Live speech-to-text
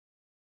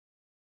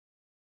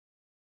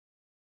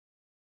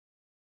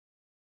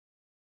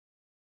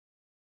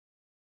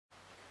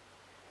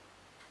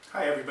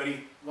Hi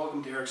everybody,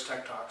 welcome to Eric's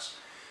Tech Talks.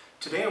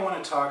 Today I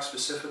want to talk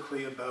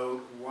specifically about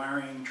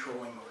wiring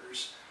trolling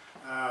motors.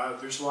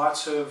 There's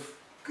lots of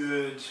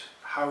good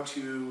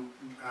how-to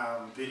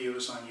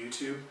videos on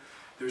YouTube.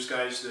 There's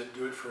guys that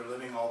do it for a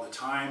living all the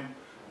time.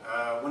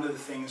 One of the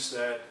things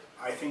that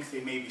I think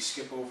they maybe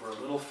skip over a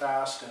little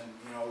fast, and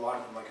a lot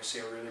of them, like I say,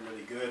 are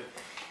really good,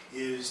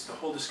 is the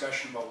whole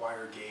discussion about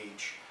wire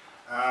gauge.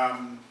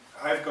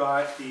 I've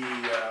got the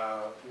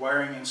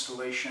wiring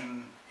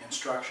installation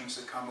instructions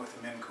that come with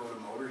the Minn Kota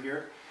motor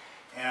here,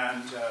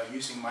 and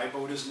using my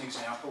boat as an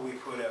example, we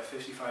put a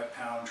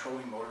 55-pound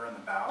trolling motor on the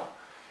bow,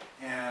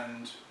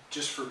 and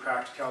just for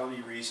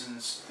practicality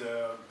reasons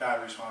the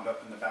battery's wound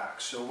up in the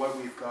back. So what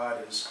we've got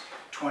is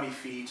 20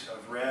 feet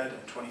of red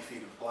and 20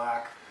 feet of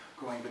black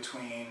going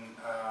between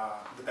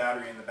the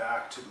battery in the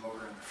back to the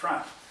motor in the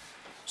front.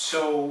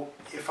 So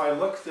if I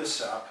look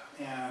this up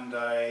and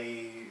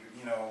I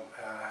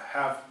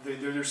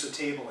there's a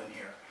table in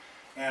here,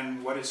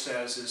 and what it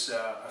says is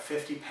a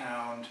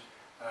 50-pound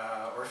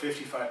or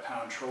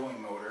 55-pound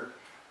trolling motor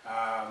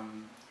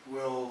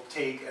will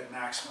take at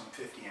maximum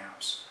 50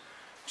 amps.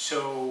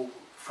 So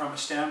from a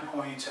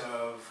standpoint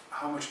of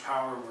how much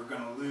power we're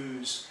going to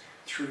lose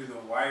through the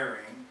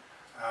wiring,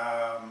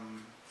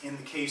 in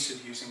the case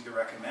of using the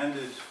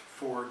recommended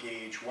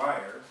 4-gauge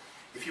wire,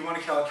 if you want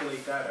to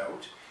calculate that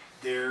out,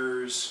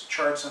 there's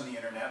charts on the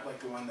internet, like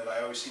the one that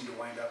I always seem to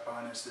wind up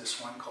on is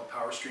this one called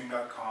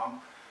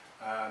powerstream.com.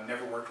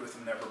 Never worked with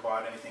them, never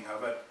bought anything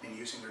of it, been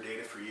using their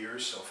data for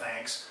years, so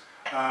thanks.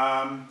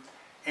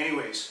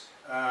 Anyways,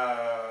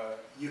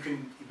 you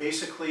can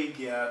basically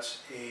get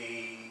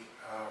a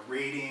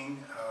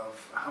rating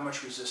of how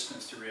much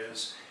resistance there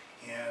is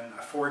in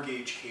a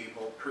 4-gauge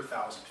cable per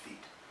 1,000 feet.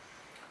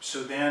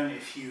 So then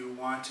if you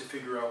want to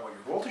figure out what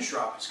your voltage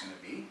drop is going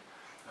to be,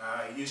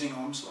 using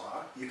Ohm's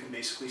Law, you can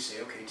basically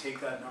say, okay, take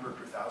that number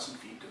per 1,000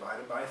 feet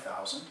divided by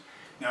 1,000.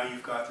 Now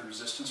you've got the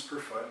resistance per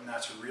foot, and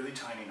that's a really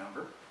tiny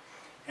number.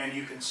 And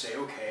you can say,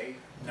 okay,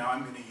 now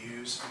I'm going to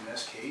use, in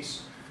this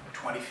case,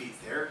 20 feet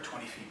there,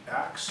 20 feet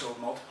back. So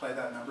multiply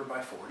that number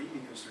by 40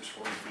 because there's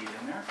 40 feet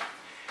in there.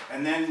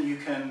 And then you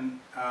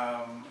can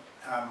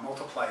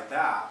multiply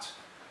that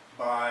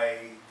by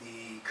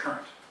the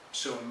current.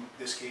 So in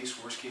this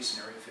case, worst case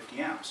scenario, 50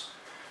 amps.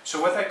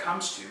 So what that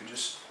comes to,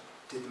 just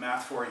did the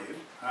math for you,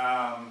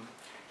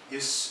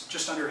 is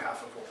just under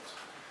half a volt.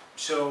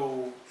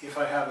 So if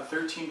I have a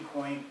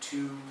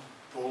 13.2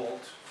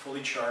 volt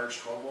fully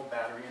charged 12-volt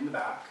battery in the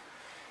back,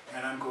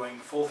 and I'm going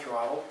full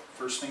throttle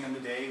first thing in the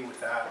day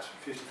with that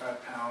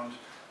 55-pound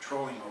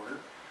trolling motor,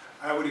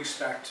 I would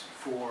expect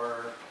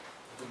for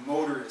the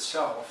motor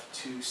itself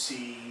to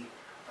see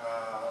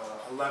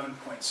 11.7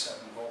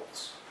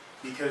 volts,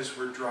 because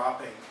we're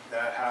dropping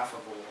that half a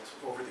volt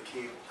over the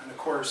cable. And of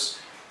course,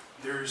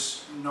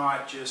 there's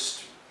not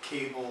just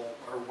cable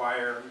or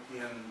wire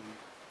in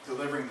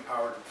delivering the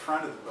power to the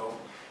front of the boat,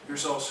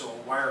 there's also a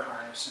wire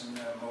harness in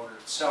the motor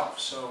itself.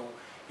 So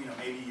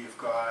maybe you've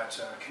got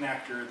a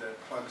connector that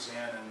plugs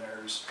in and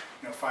there's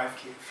 5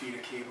 feet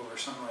of cable or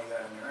something like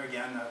that in there.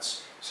 Again, that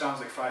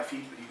sounds like 5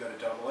 feet, but you've got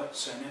to double it.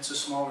 So, and it's a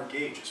smaller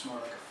gauge, it's more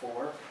like a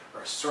 4,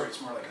 or sorry,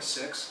 it's more like a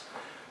 6.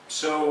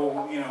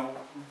 So,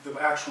 the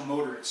actual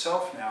motor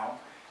itself now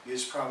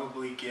is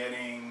probably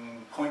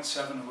getting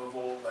 0.7 of a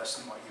volt less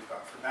than what you've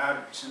got for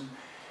batteries. And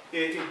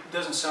it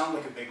doesn't sound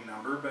like a big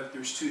number, but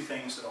there's two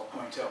things that I'll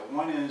point out.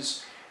 One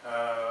is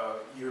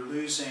you're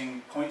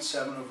losing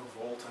 0.7 of a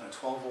volt on a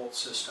 12-volt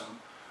system,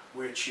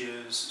 which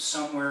is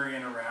somewhere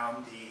in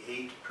around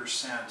the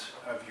 8%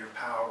 of your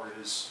power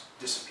is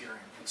disappearing.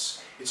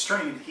 It's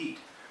turning into heat,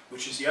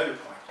 which is the other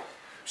point.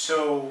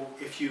 So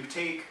if you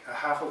take a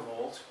half a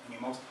volt and you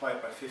multiply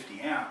it by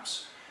 50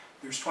 amps,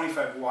 there's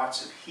 25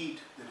 watts of heat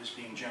that is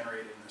being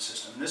generated in the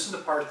system. And this is the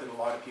part that a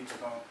lot of people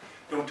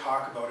don't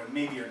talk about and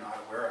maybe are not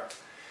aware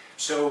of.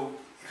 So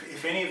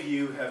if any of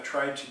you have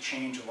tried to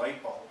change a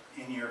light bulb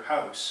in your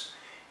house,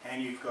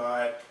 and you've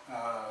got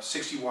a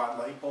 60-watt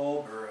light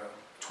bulb or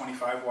a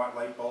 25-watt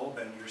light bulb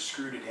and you're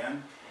screwed it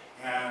in,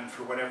 and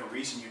for whatever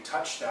reason you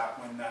touch that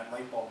when that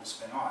light bulb has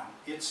been on,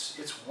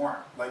 it's warm,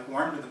 like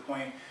warm to the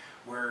point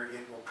where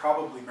it will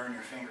probably burn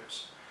your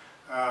fingers.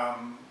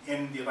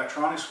 In the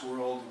electronics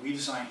world, we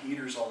design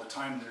heaters all the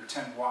time that are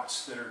 10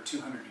 watts that are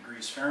 200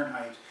 degrees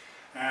Fahrenheit,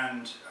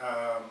 and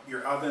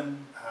your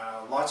oven,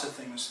 lots of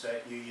things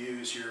that you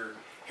use, your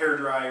hair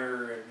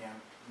dryer,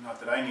 not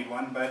that I need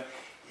one, but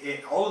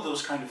all of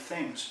those kind of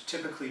things,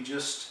 typically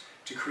just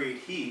to create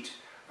heat,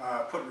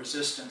 put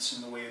resistance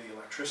in the way of the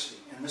electricity,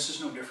 and this is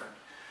no different.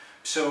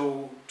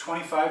 So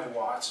 25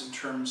 watts in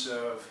terms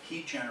of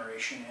heat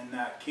generation in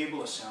that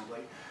cable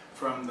assembly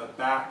from the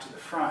back to the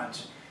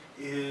front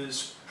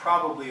is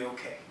probably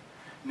okay.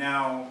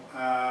 Now,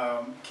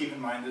 keep in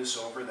mind this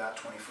is over that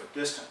 20-foot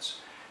distance.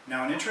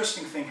 Now, an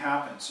interesting thing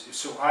happens.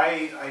 So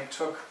I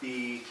took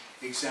the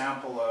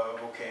example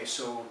of, okay,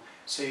 so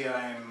say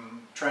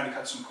I'm trying to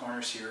cut some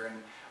corners here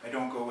and I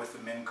don't go with the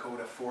Minn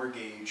Kota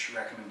 4-gauge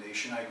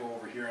recommendation. I go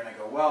over here and I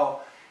go,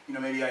 well,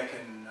 maybe I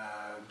can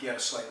get a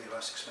slightly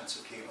less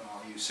expensive cable and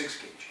I'll use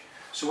 6-gauge.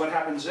 So what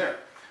happens there?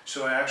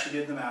 So I actually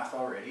did the math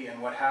already,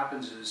 and what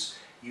happens is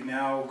you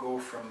now go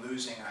from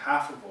losing a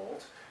half a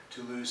volt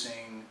to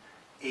losing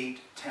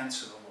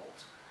 8/10 of a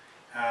volt.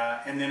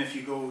 And then if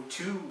you go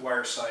 2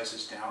 wire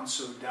sizes down,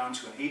 so down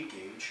to an 8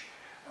 gauge,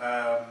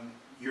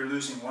 you're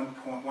losing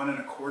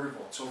 1.125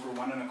 volts, over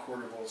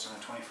 1.25 volts on a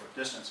 20-foot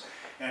distance.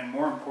 And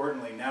more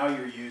importantly, now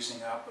you're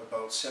using up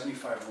about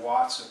 75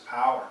 watts of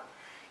power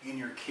in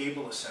your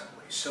cable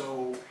assembly.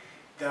 So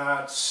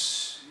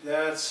that's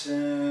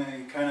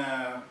kind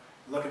of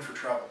looking for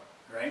trouble,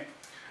 right?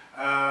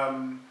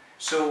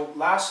 So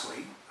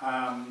lastly,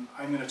 I'm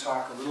going to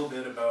talk a little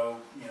bit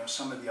about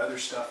some of the other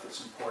stuff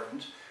that's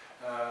important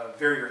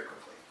very, very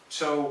quickly.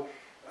 So,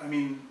 I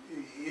mean,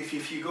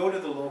 if you go to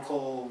the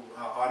local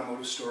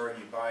automotive store and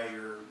you buy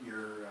your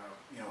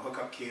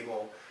hookup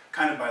cable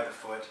kind of by the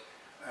foot,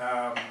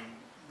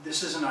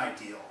 this isn't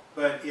ideal,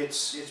 but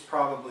it's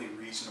probably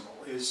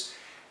reasonable. Is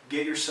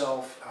get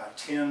yourself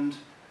tinned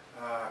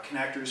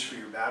connectors for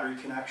your battery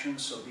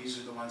connections. So these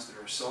are the ones that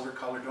are silver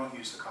color. Don't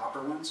use the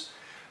copper ones.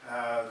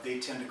 They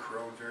tend to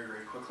corrode very,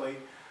 very quickly.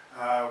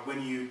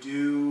 When you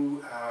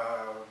do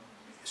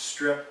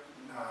strip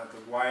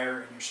the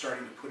wire and you're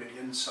starting to put it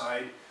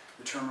inside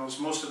the terminals,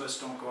 most of us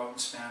don't go out and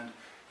spend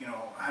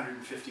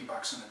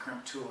 $150 on a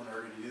crimp tool in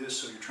order to do this,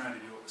 so you're trying to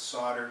do it with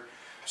solder.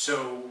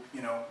 So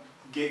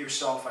get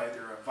yourself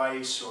either a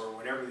vise or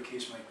whatever the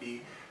case might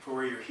be for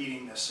where you're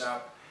heating this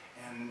up,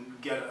 and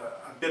get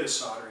a bit of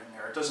solder in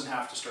there. It doesn't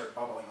have to start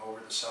bubbling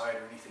over the side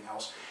or anything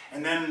else.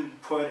 And then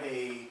put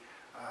a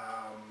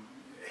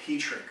heat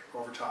shrink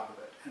over top of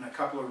it. And a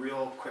couple of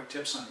real quick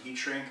tips on the heat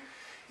shrink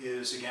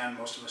is, again,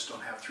 most of us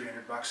don't have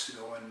 $300 to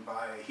go and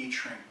buy a heat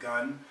shrink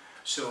gun.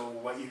 So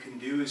what you can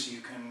do is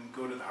you can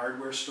go to the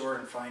hardware store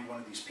and find one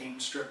of these paint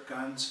and strip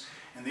guns,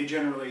 and they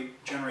generally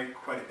generate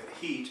quite a bit of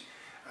heat.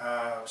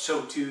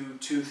 So two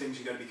things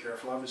you got to be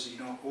careful of is that you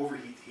don't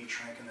overheat the heat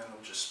shrink and then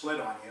it'll just split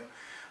on you.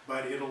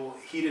 But it'll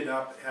heat it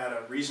up at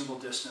a reasonable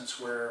distance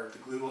where the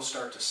glue will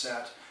start to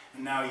set,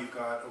 and now you've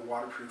got a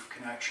waterproof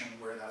connection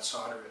where that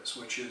solder is,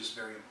 which is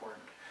very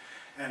important.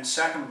 And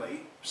second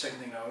thing,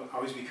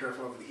 always be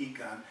careful of the heat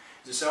gun,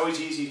 is it's always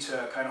easy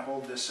to kind of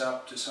hold this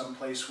up to some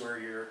place where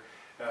you're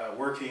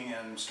working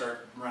and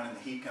start running the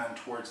heat gun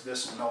towards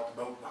this and melt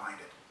the boat behind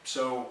it.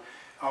 So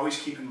always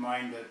keep in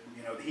mind that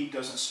the heat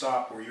doesn't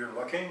stop where you're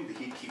looking, the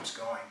heat keeps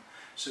going.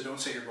 So don't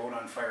set your boat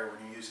on fire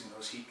when you're using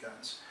those heat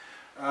guns.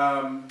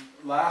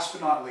 Last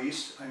but not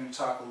least, I'm going to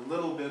talk a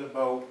little bit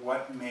about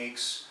what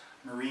makes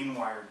marine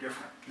wire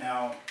different.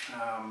 Now,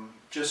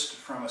 just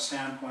from a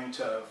standpoint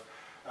of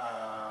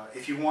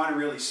if you want to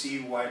really see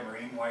why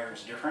marine wire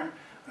is different,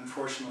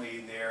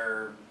 unfortunately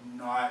they're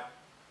not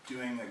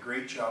doing a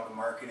great job of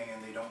marketing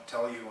and they don't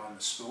tell you on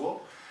the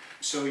spool.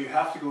 So you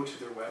have to go to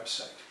their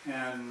website,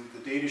 and the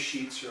data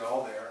sheets are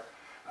all there.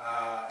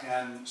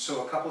 And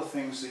so a couple of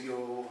things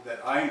that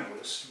I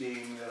noticed,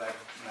 being that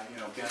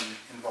I've been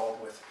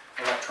involved with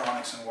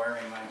electronics and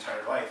wiring my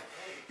entire life,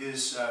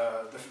 is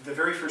the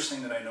very first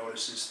thing that I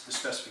noticed is the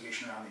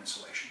specification around the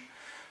insulation.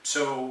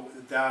 So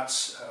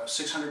that's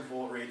 600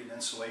 volt rated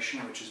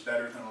insulation, which is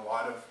better than a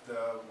lot of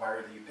the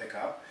wire that you pick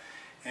up.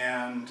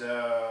 And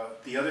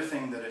the other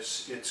thing that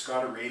it's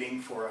got a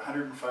rating for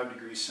 105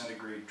 degrees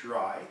centigrade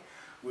dry,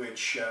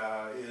 which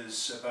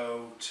is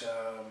about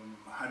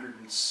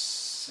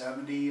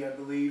 170, I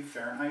believe,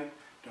 Fahrenheit.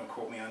 Don't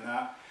quote me on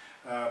that.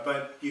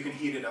 But you can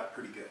heat it up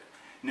pretty good.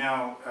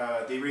 Now,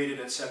 they rate it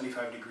at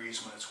 75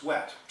 degrees when it's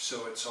wet,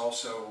 so it's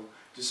also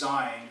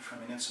designed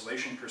from an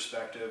insulation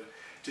perspective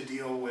to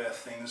deal with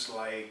things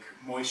like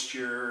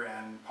moisture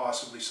and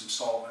possibly some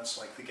solvents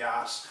like the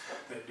gas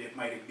that it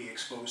might be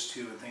exposed to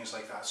and things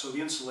like that. So the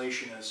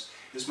insulation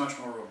is much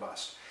more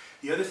robust.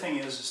 The other thing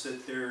is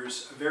that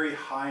there's a very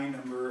high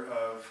number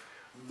of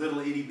little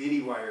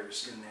itty-bitty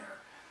wires in there,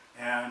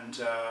 and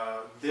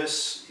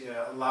this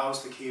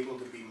allows the cable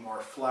to be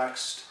more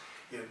flexed.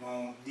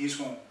 These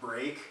won't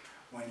break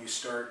when you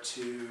start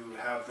to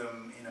have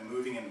them in a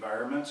moving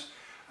environment.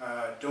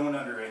 Don't,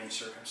 under any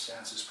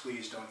circumstances,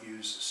 please don't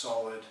use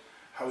solid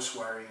house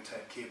wiring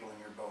type cable in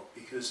your boat,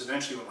 because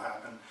eventually what will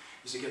happen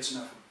is it gets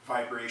enough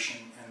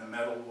vibration and the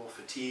metal will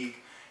fatigue,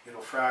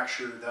 it'll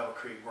fracture, that'll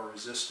create more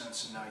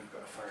resistance, and now you've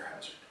got a fire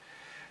hazard.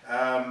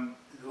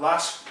 The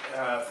last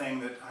thing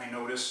that I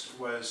noticed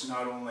was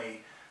not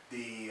only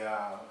the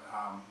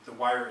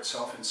wire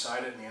itself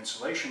inside it and the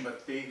insulation,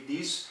 but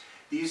these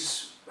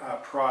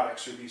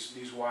products, or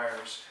these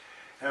wires,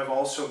 have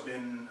also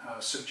been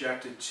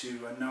subjected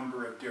to a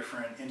number of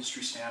different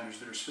industry standards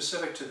that are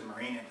specific to the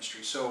marine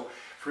industry. So,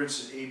 for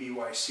instance,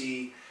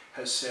 ABYC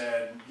has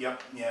said,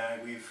 yep, yeah,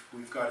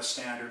 we've got a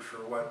standard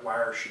for what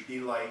wire should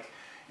be like,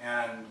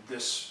 and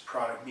this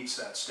product meets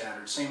that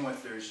standard. Same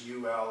with there's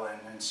UL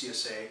and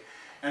CSA,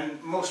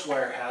 and most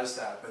wire has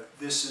that, but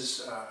this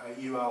is a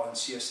UL and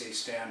CSA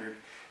standard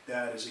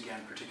that is,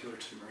 again, particular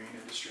to the marine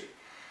industry.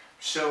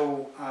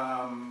 So,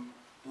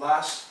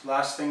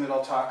 last thing that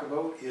I'll talk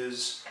about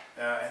is,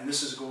 and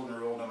this is a golden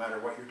rule no matter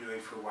what you're doing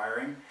for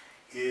wiring,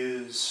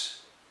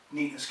 is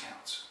neatness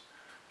counts.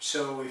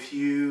 So if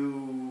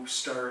you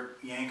start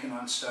yanking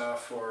on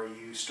stuff or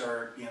you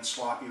start being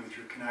sloppy with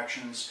your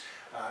connections,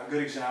 a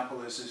good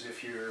example is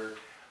if you're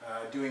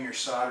doing your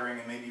soldering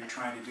and maybe you're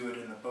trying to do it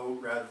in the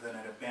boat rather than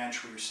at a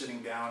bench where you're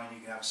sitting down and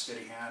you can have a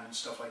steady hand and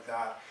stuff like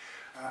that.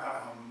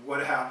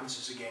 What happens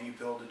is, again, you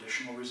build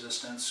additional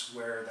resistance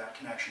where that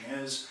connection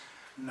is,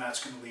 and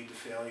that's going to lead to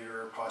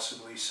failure or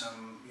possibly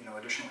some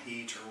additional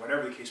heat or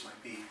whatever the case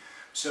might be.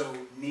 So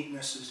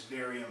neatness is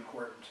very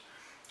important.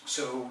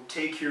 So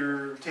take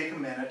a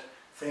minute,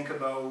 think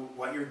about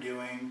what you're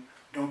doing,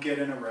 don't get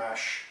in a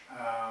rush.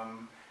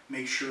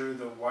 Make sure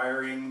the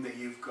wiring that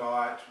you've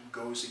got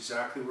goes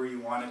exactly where you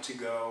want it to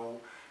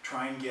go.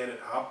 Try and get it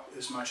up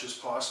as much as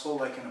possible.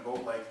 Like in a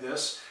boat like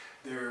this,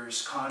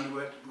 there's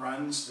conduit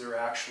runs that are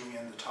actually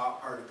in the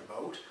top part of the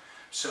boat.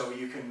 So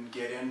you can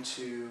get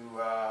into,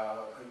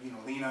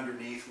 lean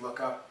underneath,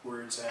 look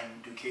upwards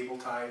and do cable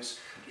ties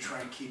to try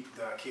and keep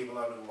the cable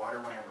out of the water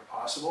whenever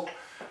possible.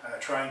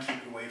 Try and keep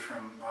it away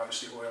from,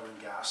 obviously, oil and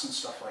gas and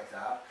stuff like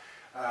that.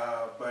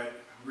 But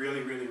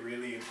really, really,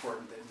 really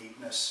important that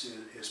neatness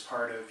is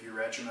part of your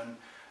regimen.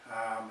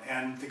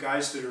 And the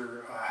guys that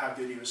have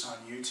videos on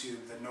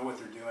YouTube that know what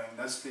they're doing,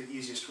 that's the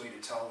easiest way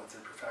to tell that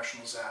they're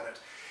professionals at it,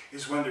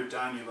 is when they're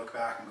done, you look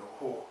back and go,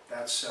 oh,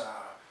 that's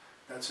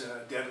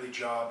a deadly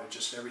job. It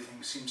just,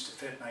 everything seems to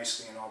fit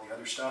nicely and all the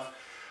other stuff.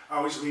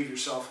 Always leave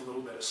yourself a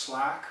little bit of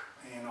slack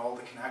in all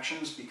the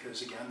connections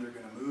because, again, they're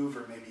going to move,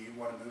 or maybe you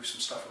want to move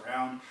some stuff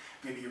around.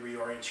 Maybe you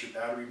reorient your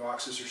battery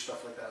boxes or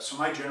stuff like that. So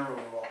my general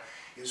rule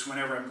is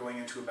whenever I'm going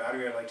into a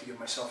battery, I like to give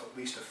myself at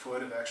least a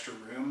foot of extra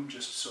room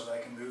just so that I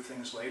can move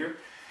things later.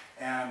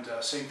 And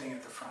same thing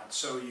at the front.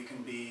 So you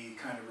can be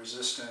kind of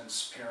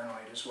resistance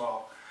paranoid as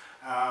well.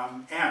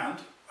 And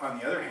on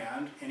the other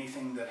hand,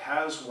 anything that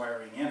has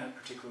wiring in it,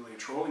 particularly a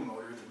trolling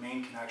motor, the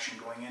main connection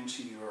going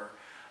into your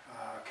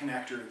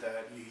connector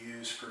that you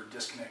use for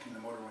disconnecting the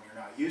motor when you're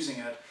not using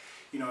it,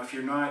 if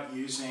you're not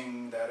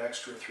using that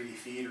extra 3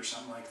 feet or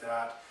something like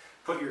that,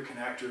 put your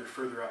connector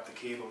further up the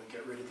cable and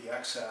get rid of the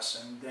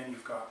excess, and then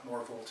you've got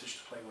more voltage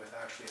to play with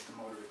actually at the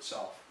motor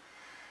itself.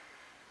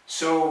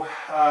 So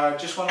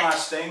just one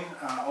last thing,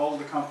 all of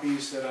the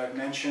companies that I've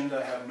mentioned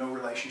I have no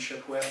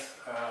relationship with.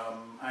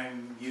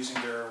 I'm using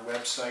their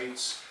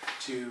websites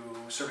to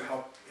sort of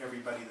help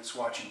everybody that's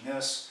watching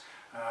this.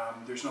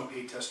 There's no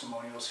paid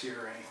testimonials here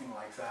or anything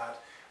like that.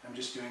 I'm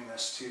just doing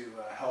this to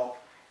help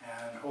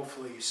and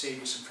hopefully save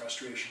you some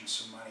frustration,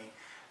 some money,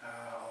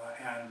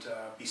 and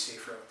be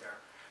safer out there.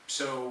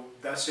 So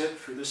that's it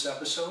for this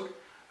episode.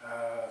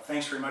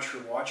 Thanks very much for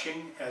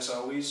watching. As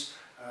always,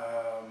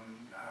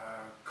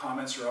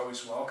 comments are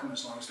always welcome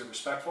as long as they're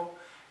respectful,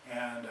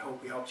 and I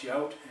hope we helped you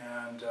out,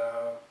 and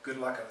good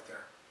luck out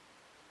there.